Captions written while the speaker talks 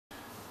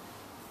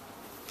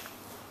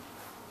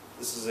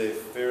This is a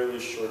fairly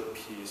short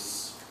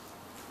piece,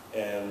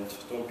 and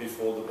don't be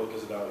fooled, the book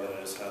isn't out yet.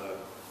 I just had a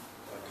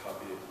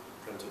copy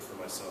printed for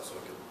myself so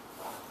I could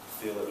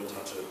feel it and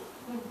touch it.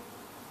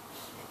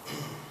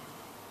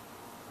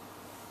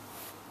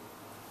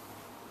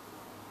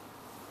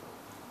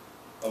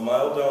 A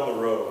mile down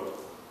the road,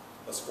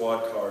 a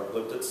squad car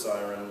blipped its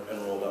siren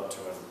and rolled up to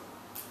him.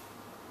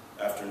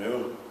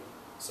 "Afternoon,"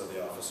 said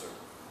the officer.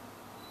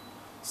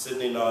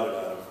 Sidney nodded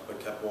at him, but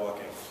kept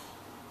walking.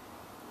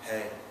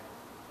 "Hey,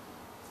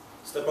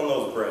 step on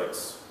those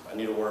brakes. I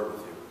need a word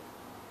with you."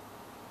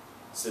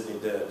 Sidney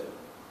did.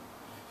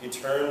 He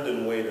turned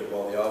and waited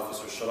while the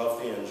officer shut off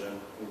the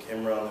engine and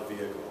came around the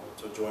vehicle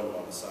to join him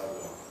on the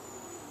sidewalk.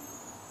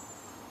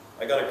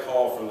 "I got a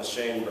call from the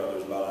Shane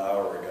brothers about an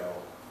hour ago.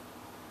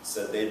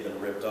 Said they'd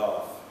been ripped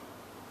off.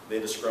 They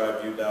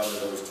described you down to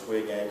those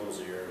twig ankles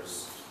of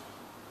yours.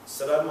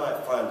 Said I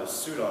might find a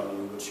suit on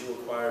you which you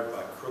acquired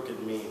by crooked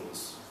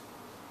means."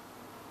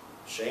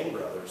 "Shane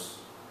brothers?"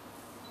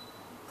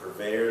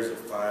 "Purveyors of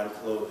fine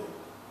clothing,"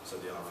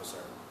 said the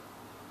officer.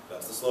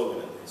 "That's the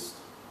slogan, at least."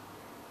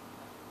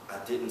 "I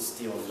didn't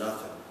steal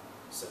nothing,"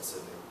 said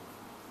Sidney.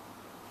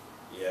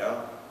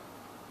 "Yeah,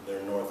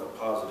 they're north of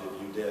positive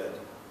you did."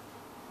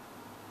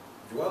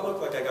 "Do I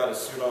look like I got a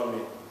suit on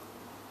me?"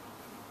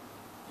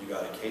 "You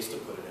got a case to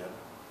put it in."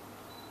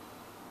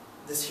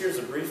 "This here's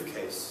a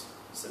briefcase,"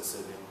 said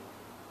Sidney.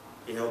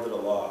 He held it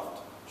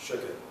aloft,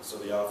 shook it so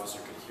the officer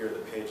could hear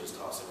the pages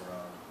tossing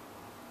around.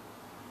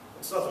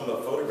 "It's nothing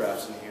but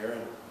photographs in here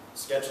and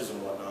sketches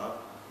and whatnot."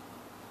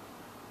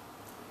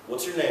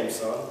 "What's your name,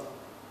 son?"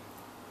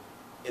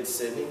 "It's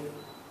Sidney."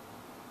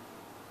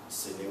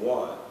 "Sidney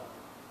what?"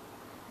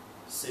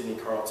 "Sidney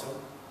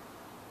Carlton."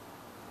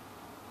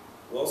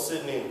 "Well,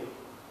 Sidney,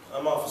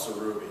 I'm Officer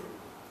Ruby,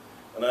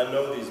 and I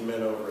know these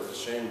men over at the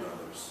Shane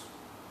brothers,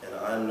 and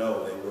I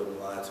know they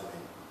wouldn't lie to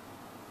me."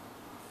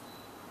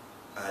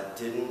 "I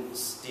didn't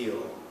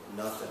steal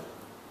nothing,"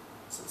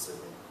 said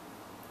Sidney.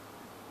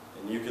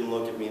 "And you can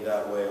look at me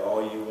that way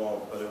all you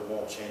want, but it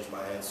won't change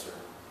my answer."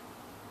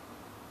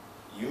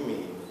 "You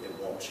mean it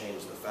won't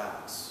change the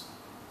facts,"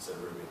 said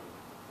Ruby.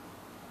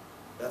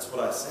 "That's what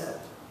I said."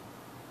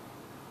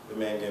 The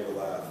man gave a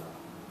laugh.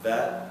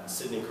 "That,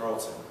 Sidney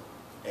Carlton,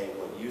 ain't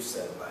what you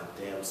said by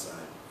damn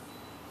sight."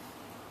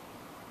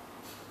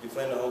 "You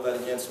plan to hold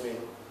that against me?"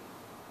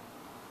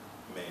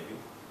 "Maybe.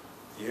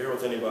 You here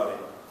with anybody?"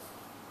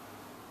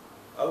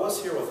 "I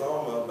was here with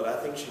Alma, but I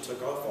think she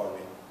took off on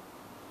me."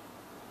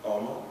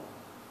 "Alma?"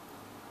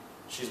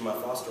 "She's my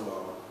foster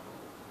mama."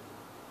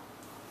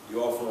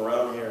 "You all from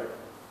around here?"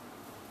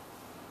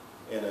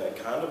 "In a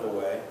kind of a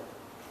way.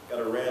 Got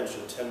a ranch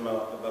at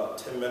about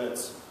 10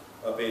 minutes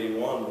up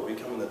 81, but we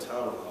come into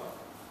town a lot."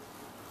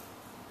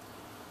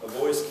 A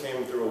voice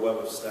came through a web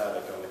of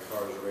static on the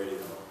car's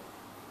radio.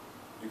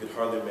 You could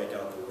hardly make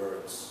out the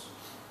words.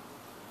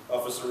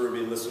 Officer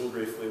Ruby listened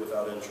briefly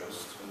without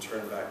interest and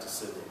turned back to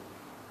Sidney.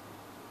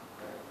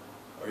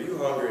 "Are you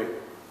hungry?"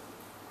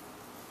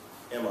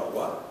 "Am I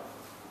what?"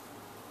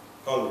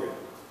 "Hungry.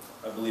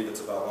 I believe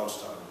it's about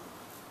lunchtime."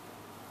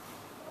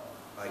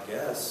 "I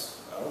guess.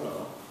 I don't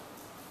know."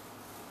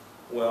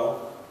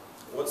 "Well,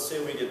 let's say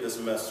we get this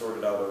mess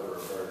sorted out over a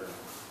burger."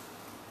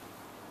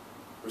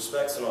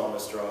 "Respects and all,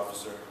 Mr.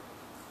 Officer.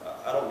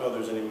 I don't know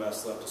there's any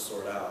mess left to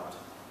sort out."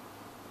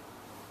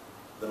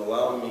 "Then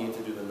allow me to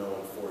do the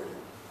knowing for you.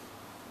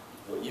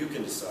 What you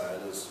can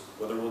decide is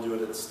whether we'll do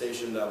it at the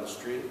station down the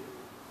street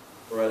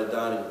or at a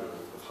dining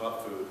booth with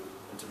hot food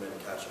and tomato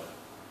ketchup."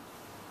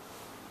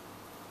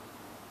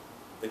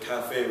 The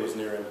cafe was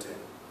near empty.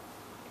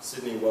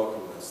 Sidney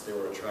welcomed this. They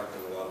were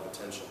attracting a lot of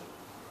attention.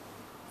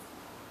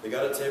 They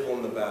got a table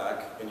in the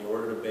back, and he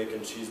ordered a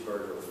bacon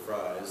cheeseburger with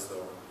fries,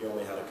 though he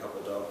only had a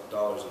couple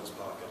dollars in his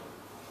pocket.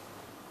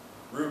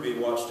 Ruby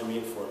watched him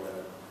eat for a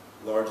minute,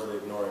 largely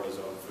ignoring his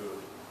own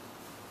food.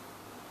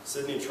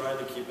 Sidney tried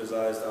to keep his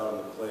eyes down on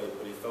the plate,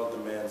 but he felt the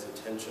man's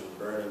attention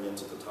burning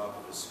into the top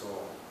of his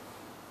skull.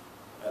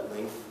 At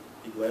length,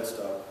 he glanced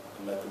up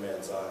and met the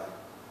man's eye.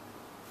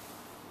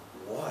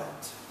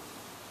 "What?"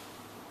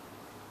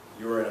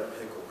 "You are in a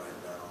pickle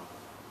right now,"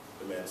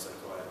 the man said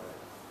quietly.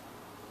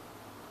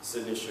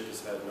 Sidney shook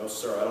his head. "No,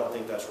 sir, I don't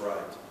think that's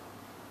right."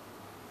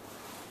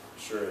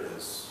 "Sure it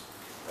is.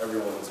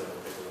 Everyone's in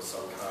a pickle of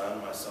some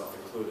kind, myself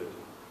included.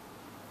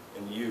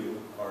 And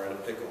you are in a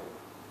pickle.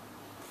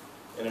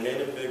 And it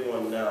ain't a big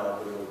one now,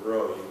 but it'll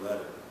grow, you let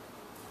it.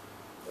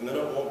 And then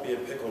it won't be a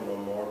pickle no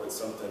more, but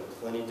something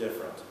plenty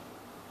different.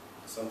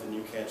 Something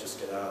you can't just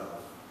get out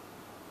of."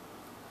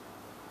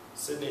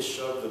 Sidney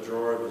shoved the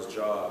drawer of his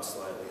jaw out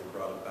slightly and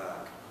brought it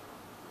back.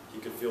 He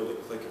could feel the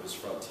click of his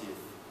front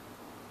teeth.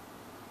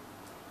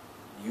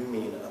 "You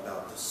mean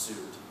about the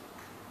suit,"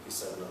 he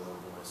said in a low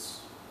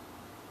voice.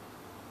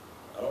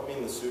 "I don't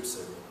mean the suit,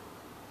 Sidney.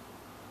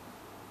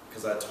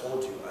 Because I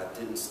told you I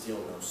didn't steal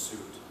no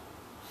suit."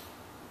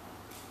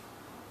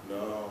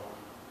 "No,"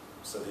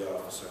 said the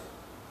officer,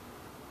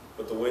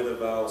 but the way the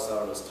vowel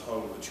sounded on his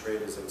tongue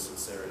betrayed his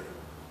insincerity.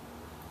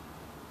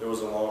 There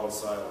was a long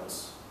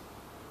silence.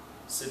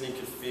 Sidney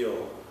could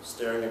feel,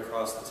 staring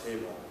across the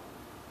table,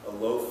 a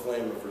low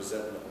flame of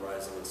resentment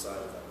rising inside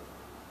of him.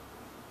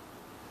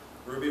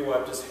 Ruby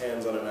wiped his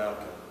hands on a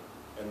napkin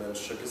and then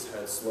shook his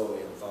head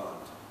slowly in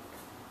thought.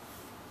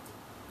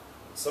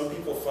 Some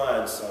people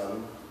find,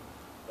 son,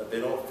 that they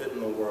don't fit in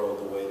the world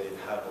the way they'd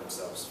have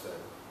themselves fit.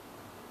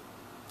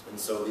 And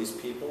so these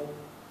people,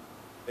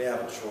 they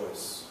have a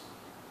choice.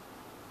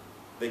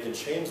 They can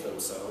change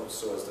themselves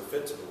so as to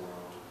fit to the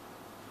world,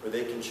 or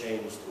they can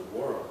change the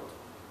world.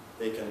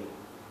 They can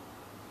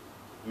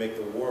make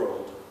the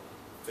world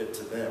fit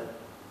to them.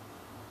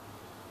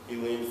 He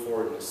leaned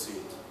forward in his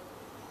seat.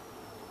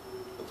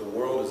 But the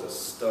world is a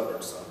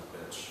stubborn son of a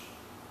bitch.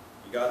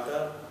 You got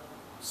that?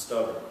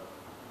 Stubborn.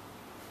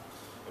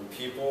 And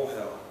people,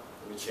 hell,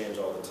 we change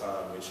all the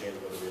time. We change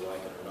whether we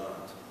like it or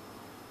not.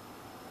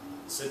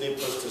 Sidney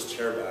pushed his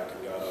chair back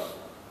and got up.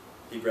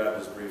 He grabbed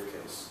his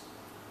briefcase.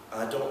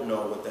 I don't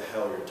know what the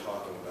hell you're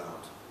talking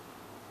about.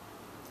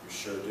 You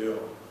sure do.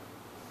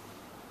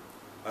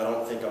 I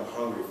don't think I'm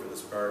hungry for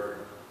this burger.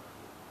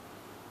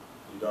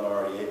 You done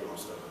already ate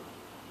most of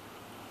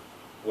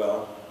it.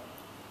 Well,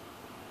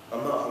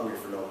 I'm not hungry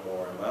for no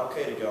more. Am I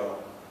okay to go?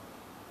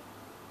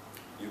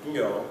 You can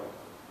go,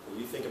 but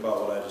you think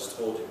about what I just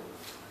told you.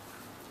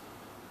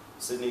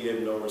 Sidney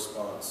gave no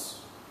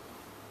response.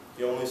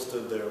 He only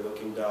stood there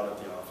looking down at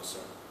the officer,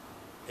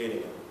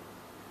 hating him,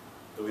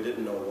 though he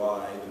didn't know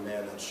why the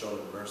man had shown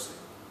him mercy.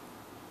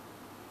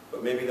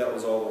 But maybe that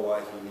was all the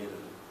why he needed.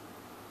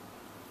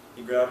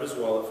 He grabbed his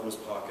wallet from his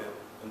pocket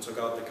and took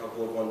out the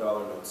couple of $1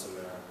 notes in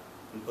there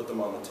and put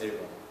them on the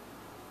table.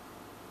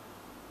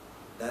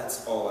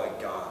 That's all I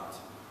got,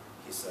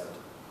 he said.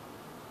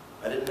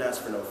 I didn't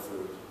ask for no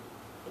food,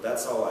 but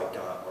that's all I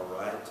got, all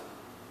right?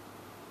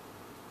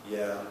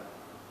 Yeah,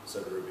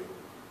 said Ruby.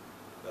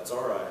 That's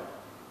all right.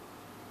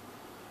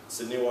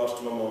 Sidney watched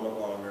him a moment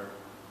longer,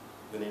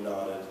 then he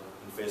nodded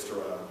and faced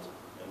around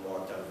and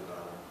walked out of the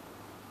diner.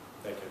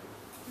 Thank you.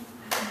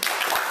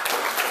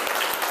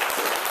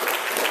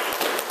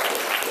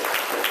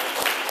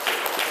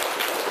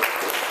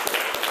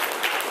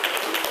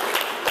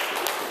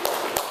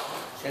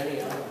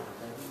 Jenny,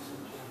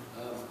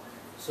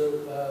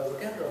 we're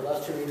down to our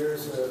last two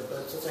readers,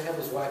 but since I have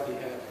this wacky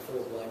hat, I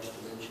feel obliged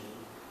to mention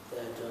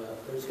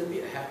that there's going to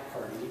be a hat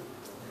party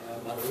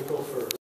on April 1st.